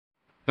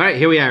Alright,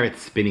 here we are.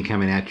 It's Spinny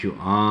coming at you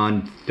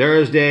on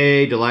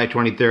Thursday, July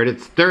 23rd.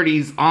 It's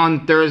 30s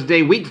on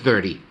Thursday, week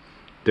 30.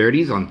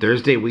 30s on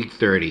Thursday, week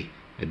 30.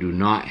 I do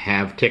not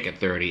have ticket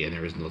 30, and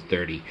there is no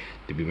 30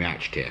 to be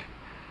matched here.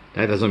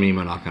 That doesn't mean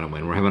we're not going to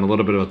win. We're having a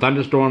little bit of a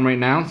thunderstorm right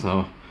now,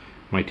 so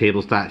my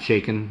table starts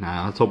shaking.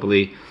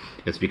 Hopefully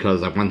it's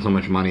because I've won so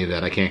much money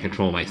that I can't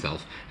control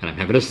myself, and I'm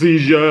having a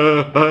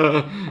seizure.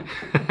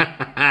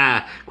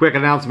 Quick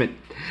announcement.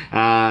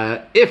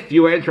 If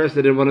you are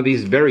interested in one of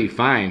these very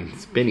fine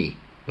Spinny,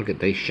 look at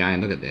they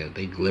shine, look at that,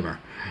 they glimmer,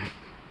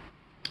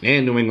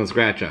 and New England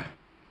Scratcher,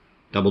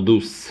 Double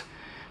Deuce.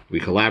 We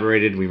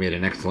collaborated, we made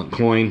an excellent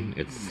coin.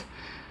 It's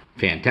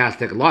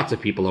fantastic. Lots of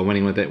people are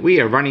winning with it.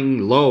 We are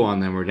running low on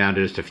them. We're down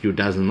to just a few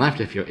dozen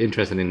left. If you're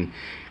interested in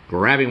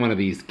grabbing one of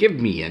these, give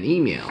me an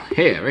email.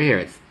 Here, right here,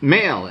 it's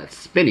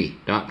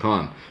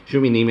mail@spinny.com.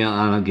 Shoot me an email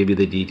and I'll give you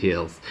the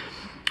details.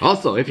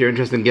 Also, if you're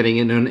interested in getting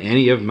in on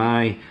any of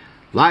my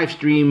live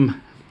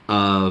stream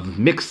of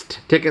mixed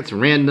tickets,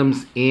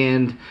 randoms,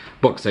 and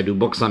books. I do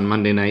books on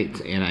Monday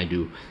nights, and I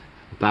do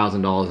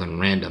 $1,000 on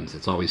randoms.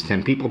 It's always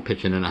 10 people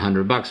pitching in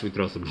 $100. We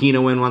throw some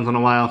Keno in once in a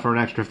while for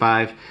an extra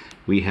 $5.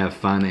 We have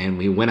fun, and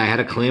we win. I had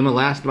a claimer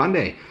last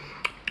Monday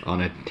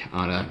on a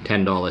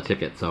 $10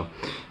 ticket. So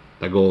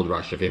the Gold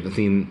Rush. If you haven't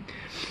seen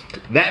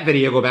that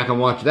video, go back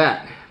and watch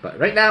that. But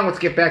right now, let's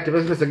get back to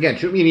business again.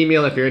 Shoot me an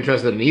email if you're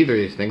interested in either of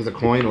these things, a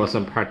coin or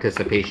some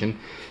participation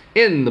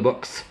in the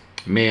books.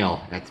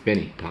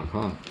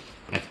 Mail@spinny.com.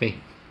 That's me.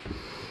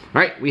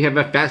 Alright, we have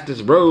a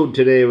fastest road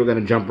today. We're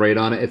going to jump right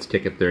on it. It's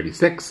ticket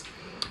 36.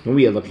 And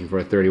we are looking for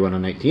a 31, a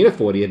 19, a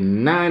 40, a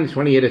 9, a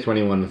 28, a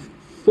 21, a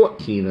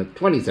 14, a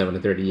 27, a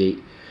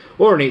 38,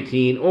 or an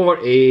 18, or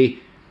a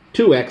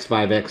 2x,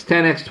 5x,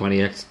 10x,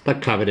 20x, the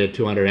coveted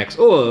 200x,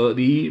 or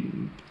the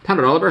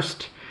 $100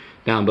 burst.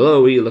 Down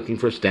below, we are looking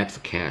for stacks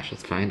of cash.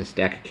 Let's find a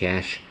stack of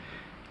cash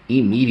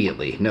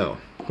immediately. No.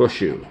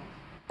 Horseshoe.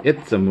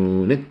 It's a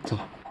moon. It's a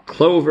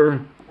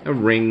clover, a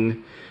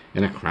ring,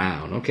 and a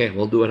crown. Okay,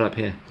 we'll do it up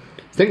here.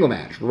 Single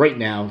match right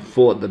now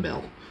for the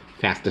bill.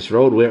 Fastest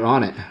road, we're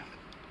on it.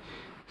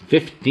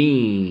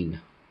 15.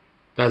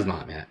 Does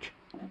not match.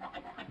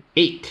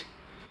 8.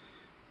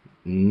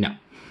 No.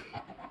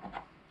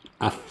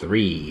 A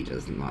 3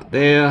 does not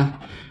there.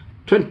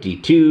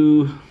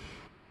 22.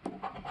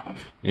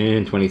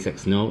 And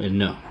 26. No and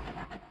no.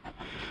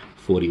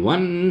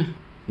 41.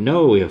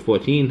 No, we have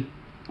 14.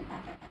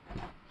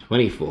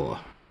 24.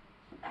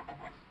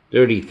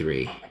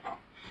 33,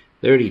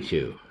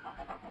 32,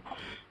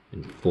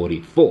 and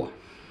 44.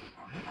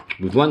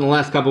 We've won the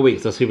last couple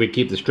weeks. Let's see if we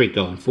keep the streak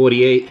going.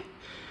 48,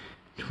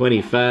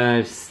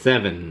 25,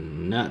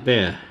 7. Not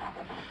there.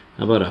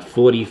 How about a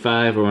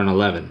 45 or an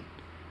 11?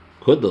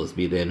 Could those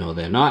be there? No,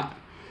 they're not.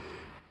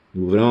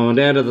 Moving on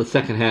down to the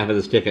second half of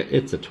this ticket.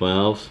 It's a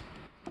 12,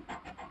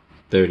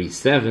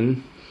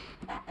 37,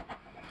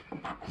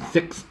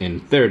 6,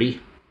 and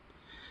 30.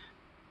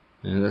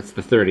 And that's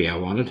the 30 I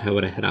wanted. I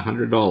would have had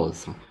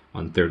 $100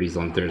 on 30s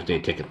on Thursday,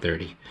 ticket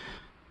 30.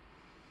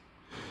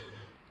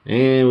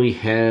 And we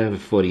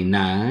have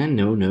 49.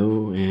 No,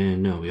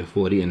 and no. We have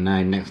 40 and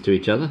 9 next to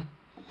each other.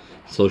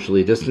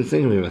 Socially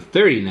distancing. We have a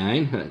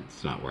 39.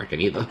 That's not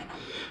working either.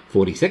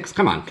 46.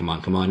 Come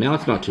on. Now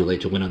it's not too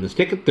late to win on this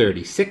ticket.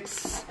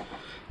 36.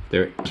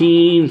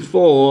 13.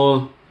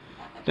 4.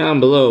 Down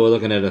below, we're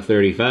looking at a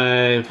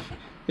 35.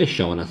 They're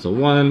showing us a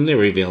 1. They're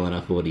revealing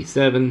a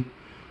 47.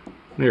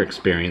 We're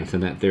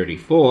experiencing that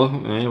 34.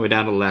 And we're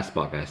down to the last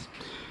spot, guys.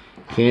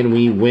 Can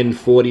we win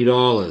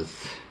 $40?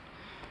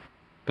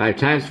 5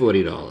 times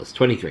 $40.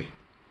 23.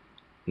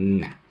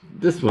 Nah.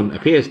 This one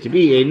appears to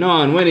be a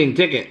non-winning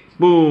ticket.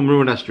 Boom,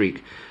 ruined our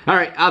streak.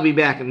 Alright, I'll be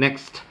back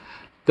next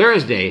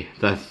Thursday,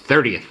 the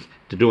 30th,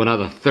 to do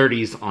another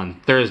 30s on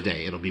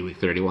Thursday. It'll be week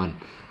 31.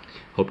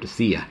 Hope to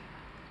see ya.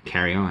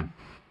 Carry on.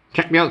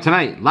 Check me out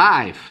tonight,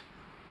 live.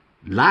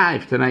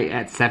 Live tonight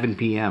at 7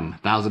 p.m.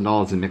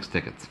 $1,000 in mixed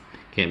tickets.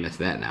 Can't miss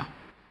that now.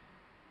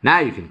 Now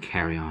you can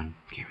carry on.